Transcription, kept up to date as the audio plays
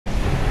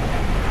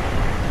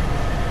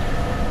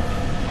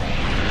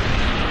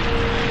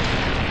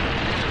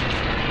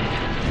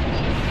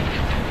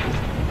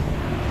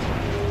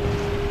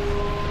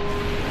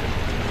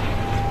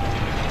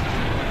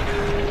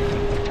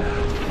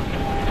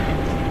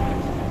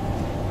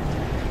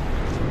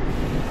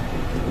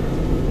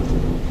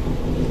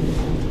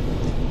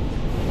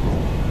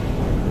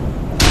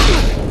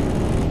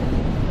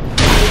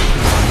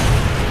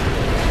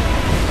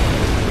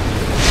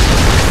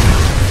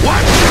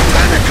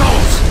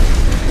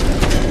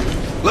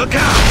Look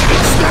out!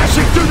 It's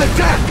smashing through the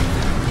deck!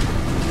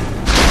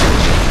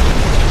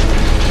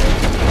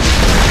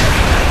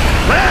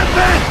 Land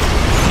it!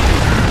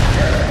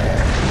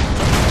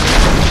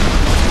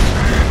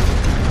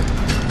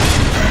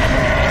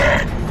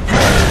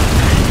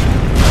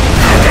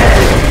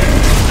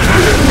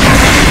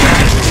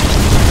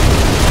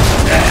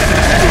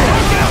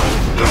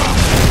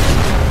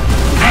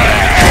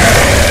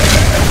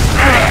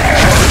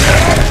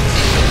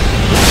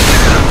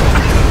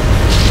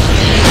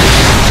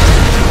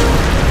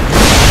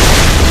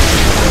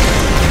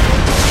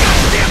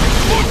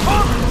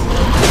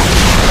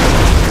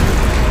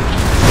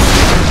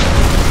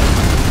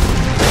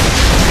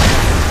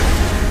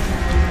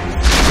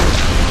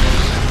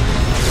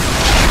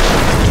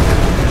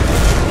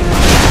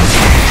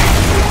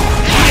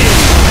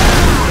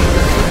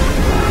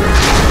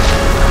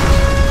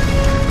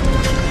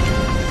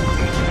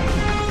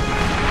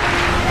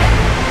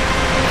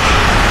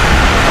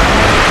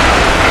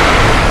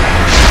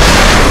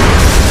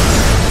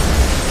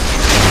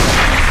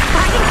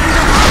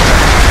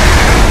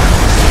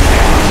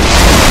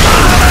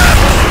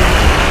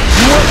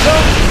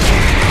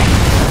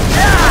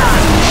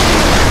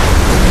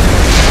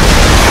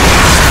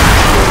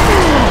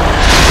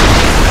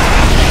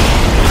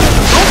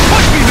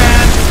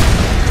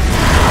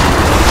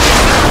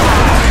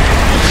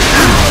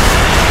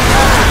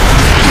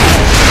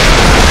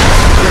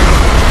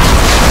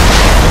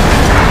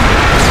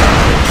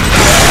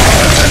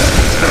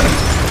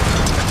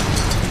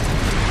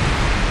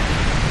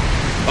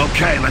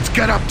 Okay, let's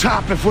get up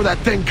top before that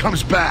thing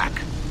comes back.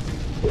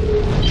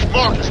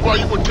 Marcus, while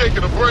you were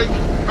taking a break,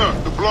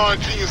 the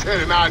blonde genius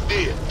had an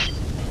idea.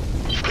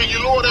 Can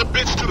you lower that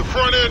bitch to the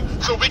front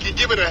end so we can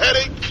give it a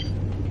headache?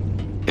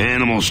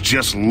 Animals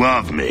just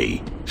love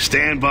me.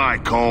 Stand by,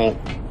 Cole.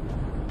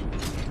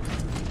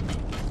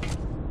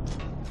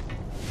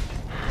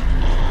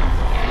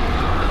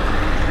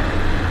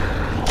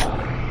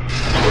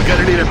 We're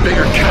gonna need a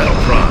bigger cattle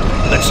prod.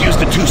 Let's use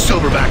the 2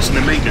 silverbacks in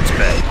the maintenance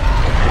bay.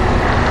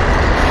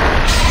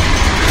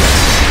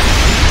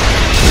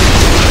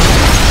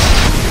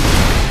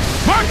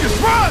 Marcus,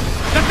 run!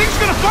 That thing's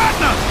gonna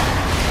flatten us!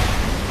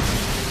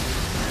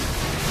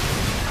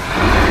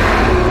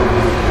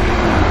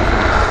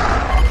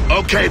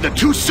 Okay, the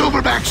 2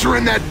 silverbacks are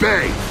in that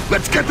bay.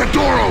 Let's get the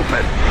door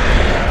open.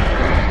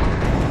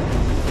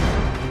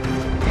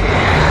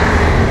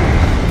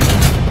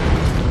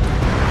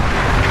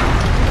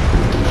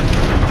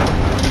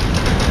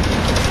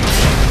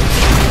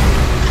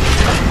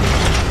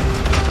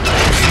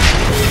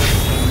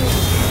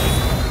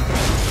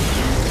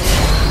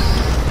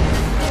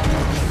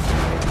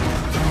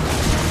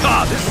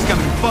 This is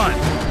gonna be fun.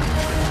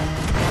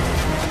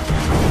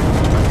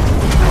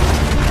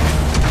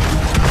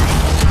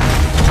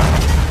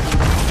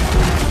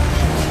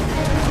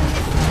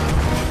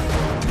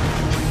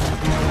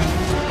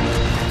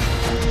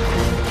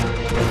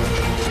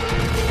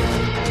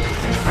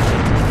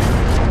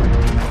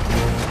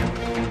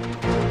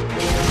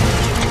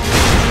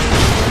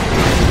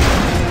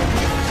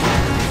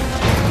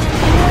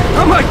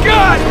 Oh my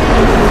God!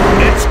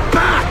 It's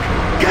back!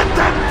 Get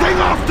that thing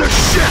off the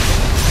ship!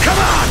 Come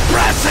on,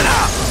 brass it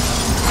up!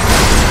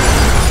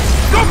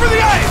 Go for the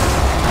ice!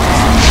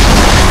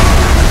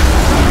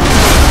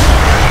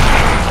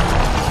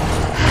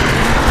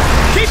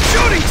 Keep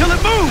shooting till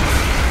it moves!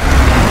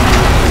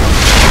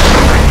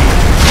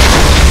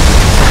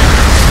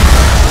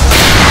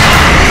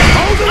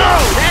 Hold it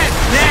low! That's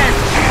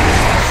nasty!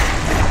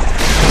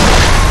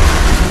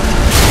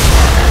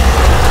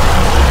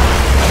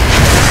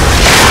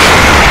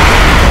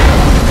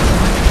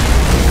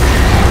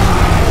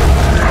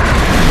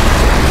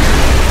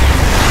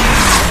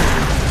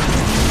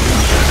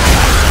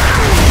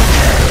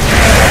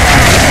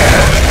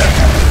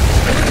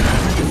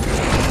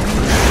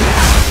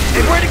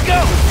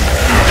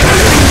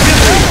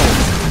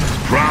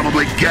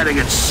 Probably getting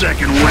its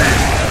second wind.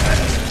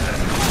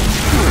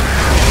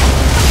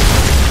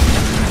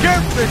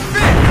 Careful, it's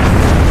fit!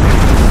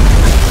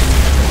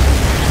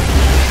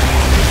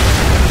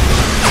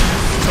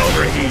 It's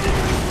overheated.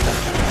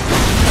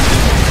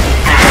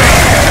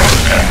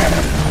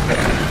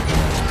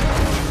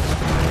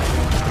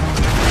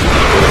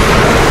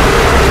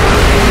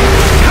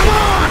 Come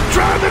on!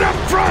 Drive it up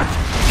front!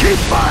 Keep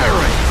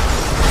firing!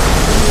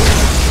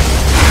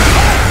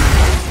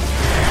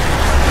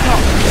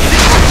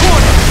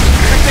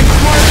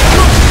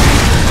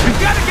 We've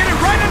got to get it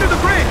right under the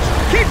bridge!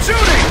 Keep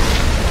shooting!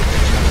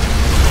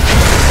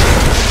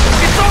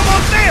 It's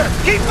almost there!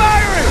 Keep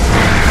firing!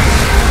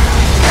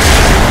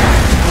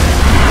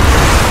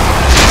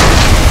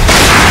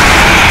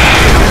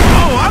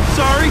 Oh, I'm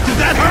sorry! Did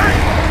that hurt?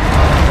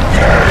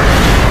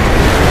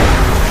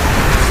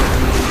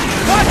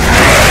 What?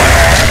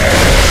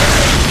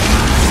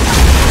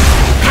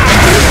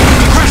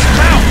 Crash it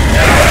down!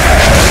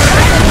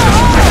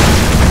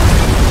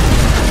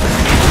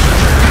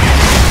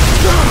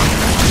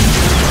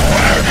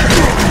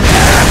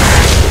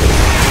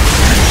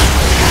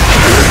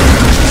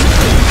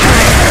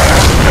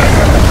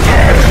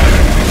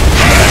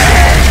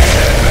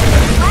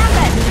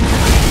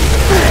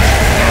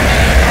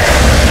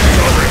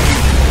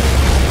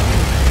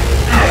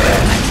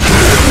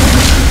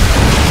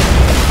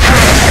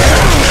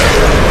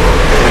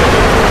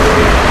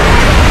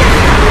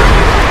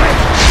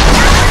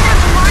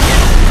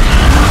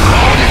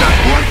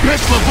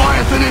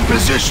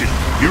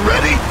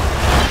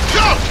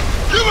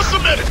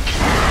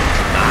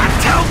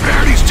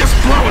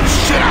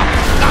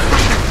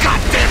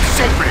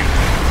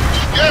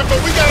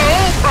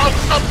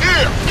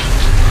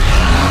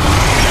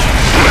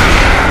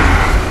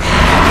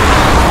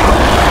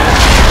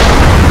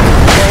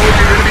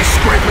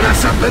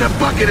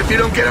 it if you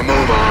don't get a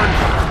move on.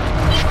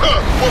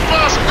 Well,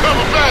 find some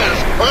cover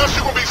fast, or else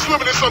you're gonna be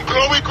swimming in some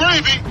glowy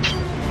gravy.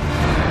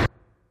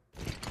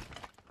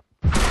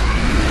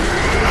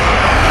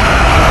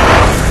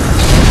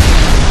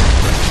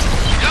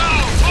 Go,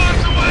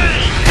 far's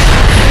away!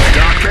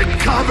 Duck and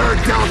cover,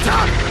 Delta!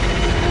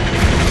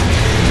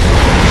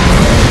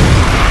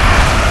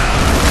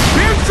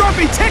 Man's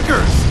dropping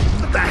tickers!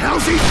 What the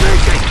hell's he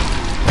thinking?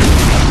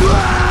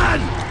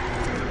 Run!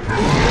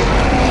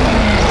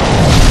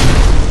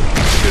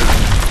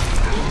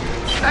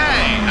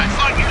 Hey, I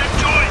thought you'd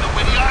enjoy the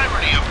witty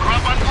irony of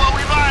Grub on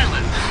Glowy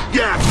Island.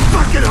 Yeah,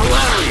 fucking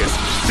hilarious!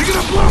 You're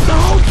gonna blow up the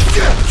whole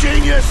ship,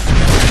 genius!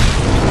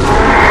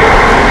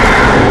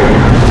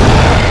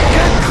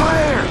 Get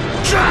clear!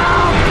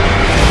 Jump!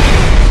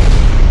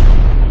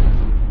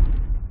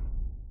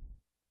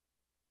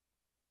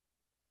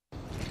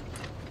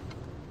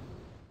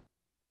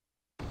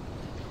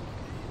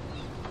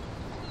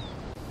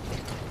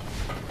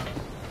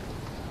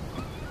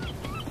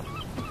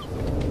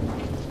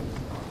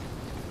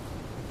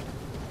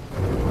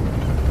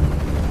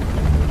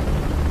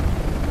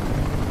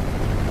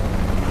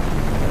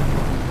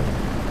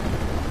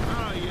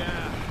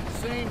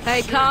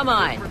 Hey,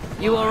 Carmine,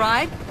 you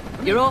alright?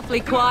 You're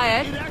awfully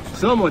quiet.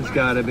 Someone's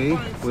gotta be,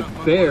 with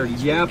Baird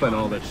yapping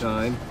all the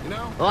time.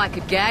 Oh, I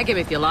could gag him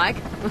if you like.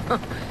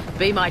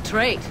 Be my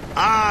treat.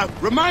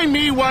 Remind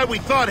me why we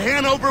thought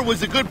Hanover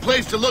was a good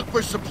place to look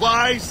for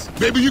supplies?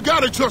 Baby, you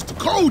gotta trust the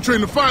coal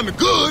train to find the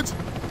goods.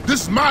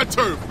 This is my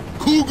turf,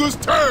 Cougar's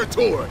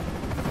territory.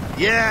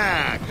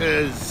 Yeah,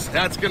 'cause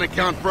that's gonna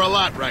count for a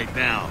lot right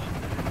now.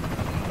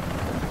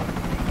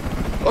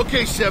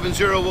 Okay,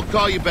 7-0, we'll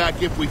call you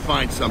back if we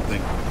find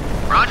something.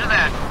 Roger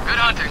that. Good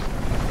hunting.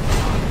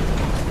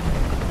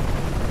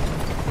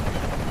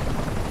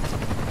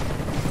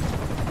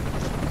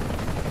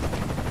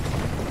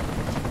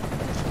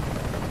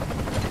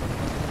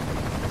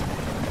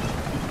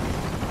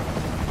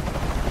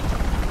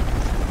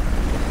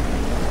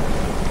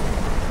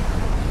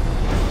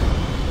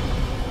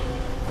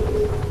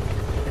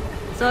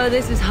 So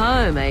this is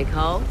home, eh,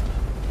 Cole?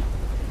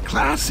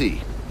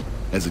 Classy.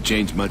 Has it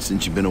changed much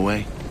since you've been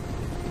away?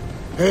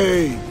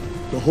 Hey,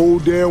 the whole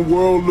damn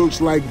world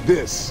looks like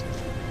this.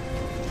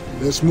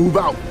 Let's move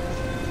out.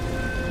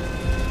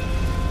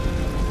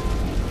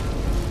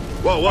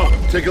 Whoa, whoa,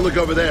 take a look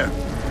over there.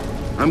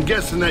 I'm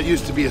guessing that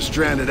used to be a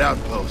stranded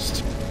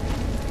outpost.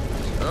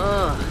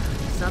 Ugh.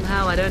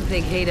 Somehow I don't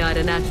think he died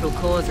of natural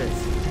causes.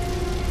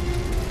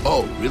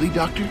 Oh, really,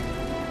 Doctor?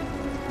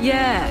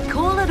 Yeah,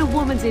 call it a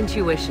woman's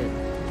intuition.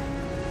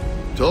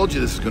 Told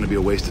you this is gonna be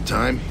a waste of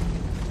time.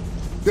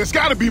 There's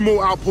gotta be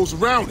more outposts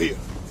around here.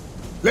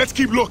 Let's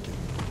keep looking.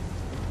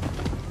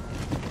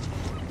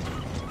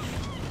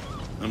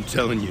 I'm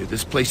telling you,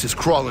 this place is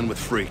crawling with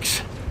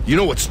freaks. You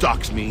know what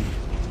stalks mean?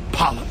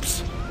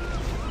 Polyps.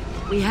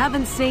 We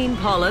haven't seen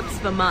polyps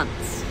for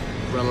months.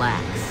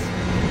 Relax.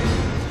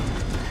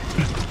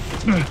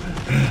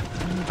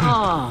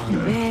 Oh,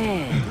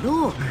 man,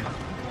 look.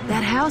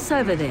 That house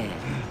over there.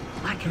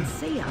 I can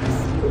see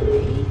us.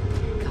 Me,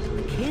 a couple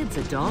of kids,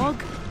 a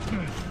dog.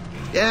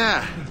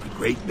 Yeah, a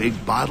great big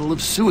bottle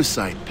of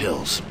suicide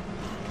pills.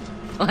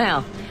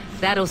 Well,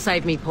 that'll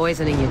save me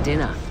poisoning your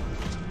dinner.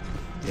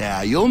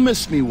 Yeah, you'll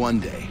miss me one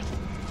day.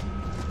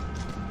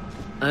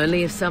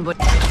 Only if somebody...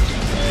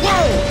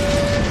 Whoa!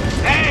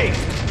 Hey,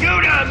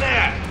 you down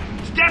there!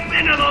 Step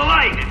into the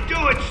light and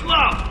do it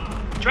slow!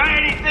 Try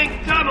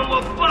anything dumb and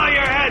we'll blow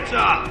your heads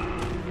off!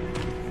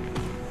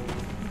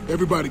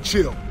 Everybody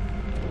chill.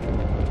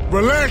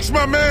 Relax,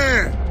 my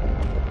man!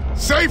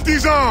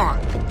 Safety's on!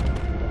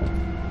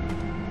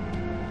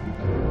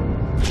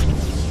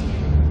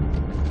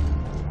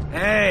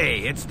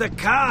 Hey, it's the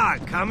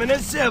cog coming to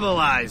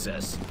civilize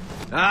us.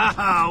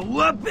 Ah,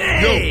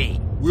 whoopee! Yo,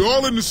 we're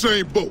all in the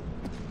same boat.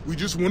 We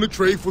just want to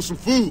trade for some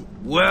food.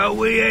 Well,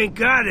 we ain't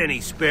got any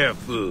spare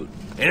food.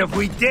 And if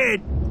we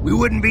did, we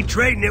wouldn't be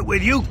trading it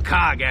with you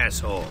cog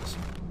assholes.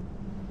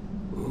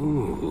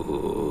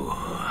 Ooh.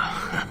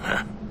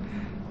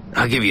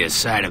 I'll give you a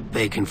side of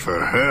bacon for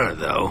her,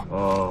 though.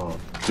 Oh,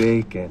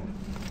 bacon.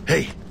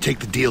 Hey, take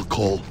the deal,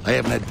 Cole. I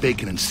haven't had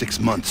bacon in 6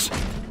 months.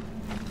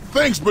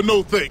 Thanks, but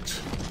no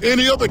thanks.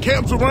 Any other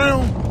camps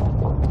around?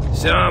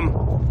 Some.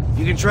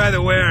 You can try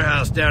the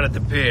warehouse down at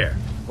the pier.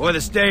 Or the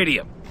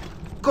stadium.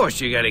 Of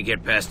course, you gotta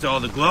get past all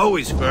the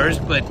glowies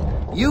first, but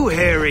you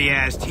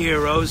hairy-assed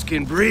heroes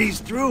can breeze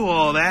through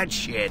all that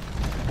shit.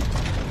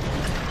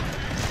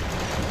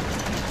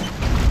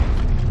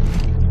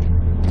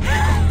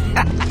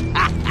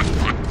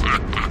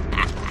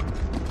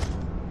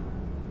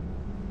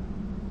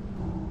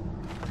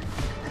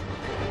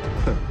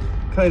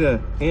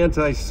 Kinda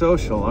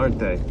antisocial, aren't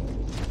they?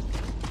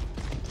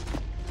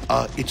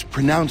 It's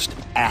pronounced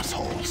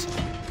assholes.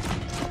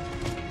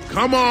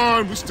 Come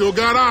on, we still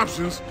got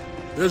options.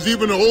 There's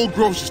even an old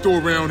grocery store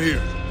around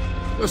here.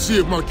 Let's see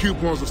if my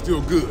coupons are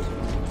still good.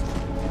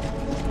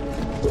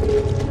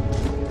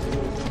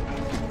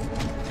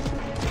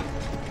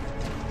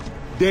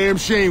 Damn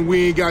shame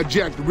we ain't got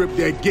Jack to rip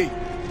that gate.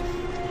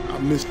 I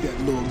miss that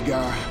little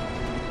guy.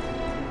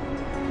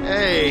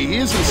 Hey, he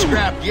isn't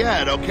scrapped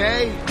yet,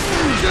 okay?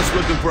 Just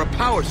looking for a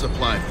power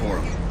supply for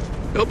him.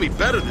 He'll be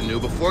better than new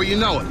before you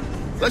know it.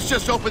 Let's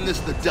just open this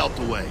the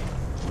Delta way.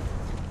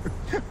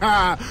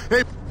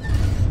 Hey.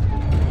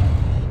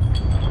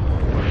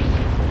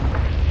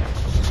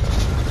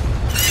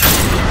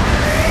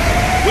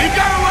 We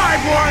got a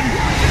live one!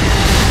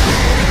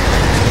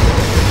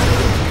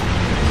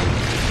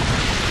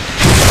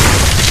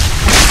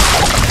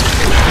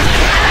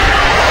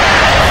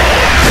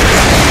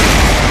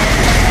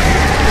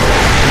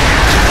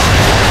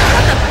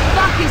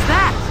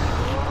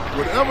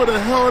 Whatever the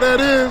hell that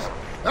is,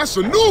 that's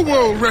a new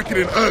world record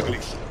in ugly.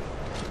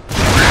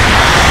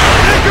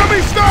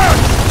 Incoming start!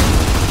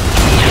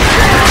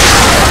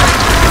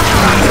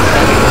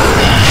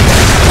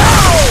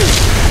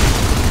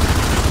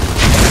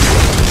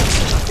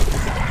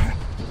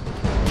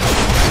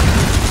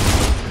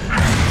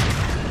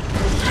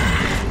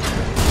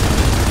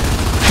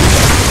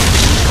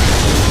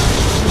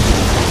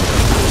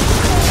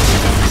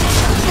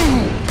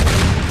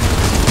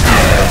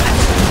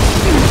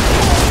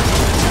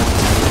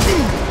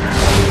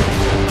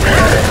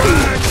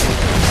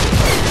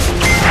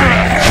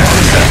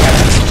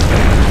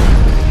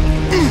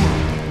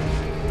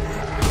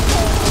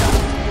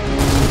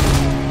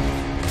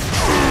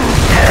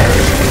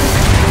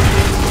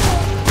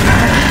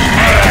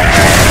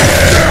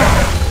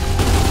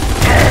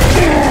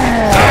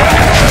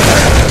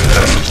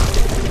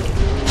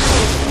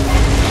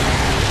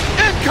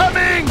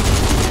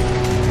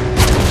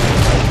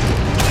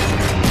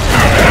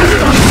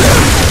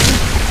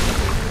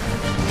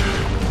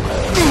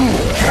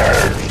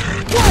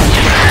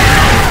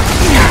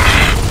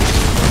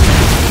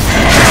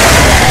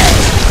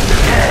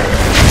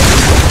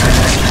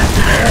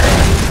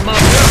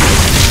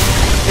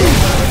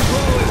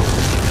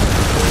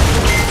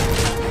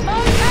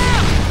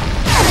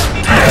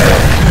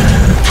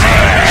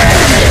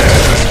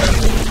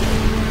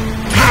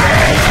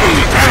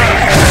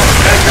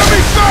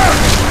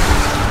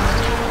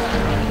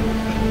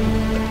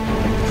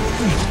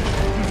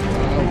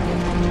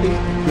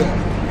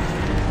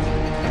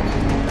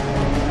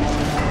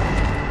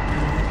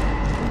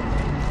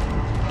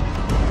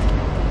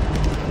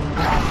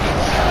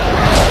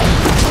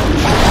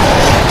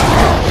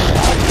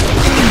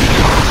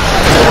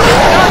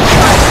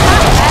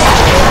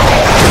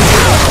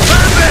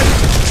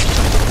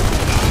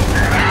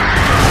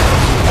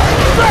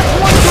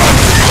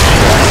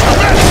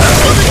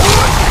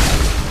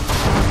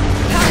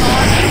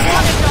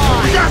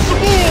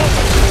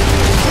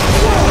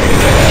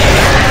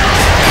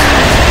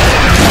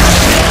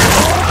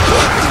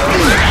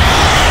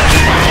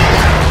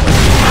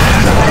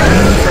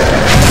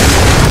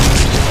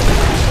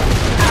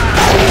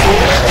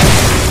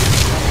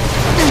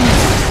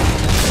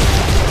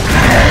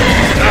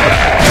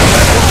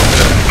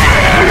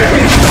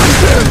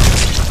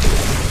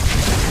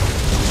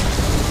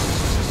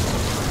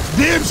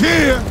 Dibs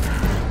here!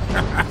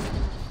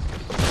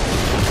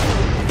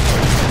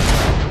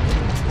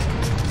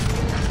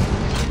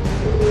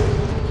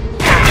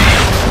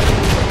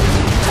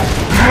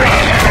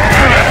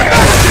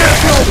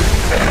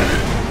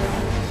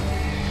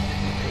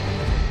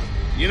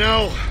 You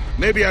know,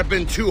 maybe I've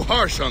been too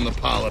harsh on the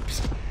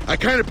polyps. I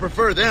kind of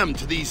prefer them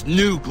to these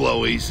new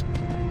glowies.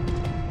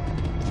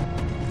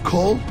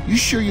 Cole, you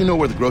sure you know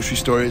where the grocery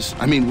store is?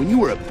 I mean, when you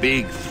were a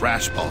big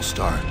thrashball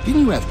star,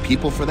 didn't you have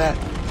people for that?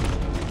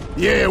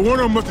 Yeah, one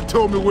of them must have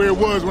told me where it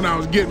was when I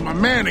was getting my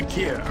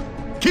manicure.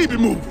 Keep it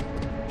moving.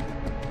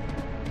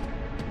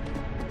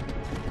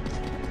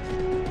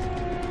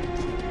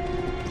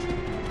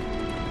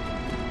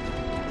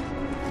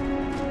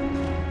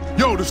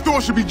 Yo, the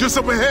store should be just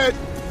up ahead.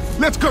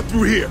 Let's cut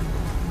through here.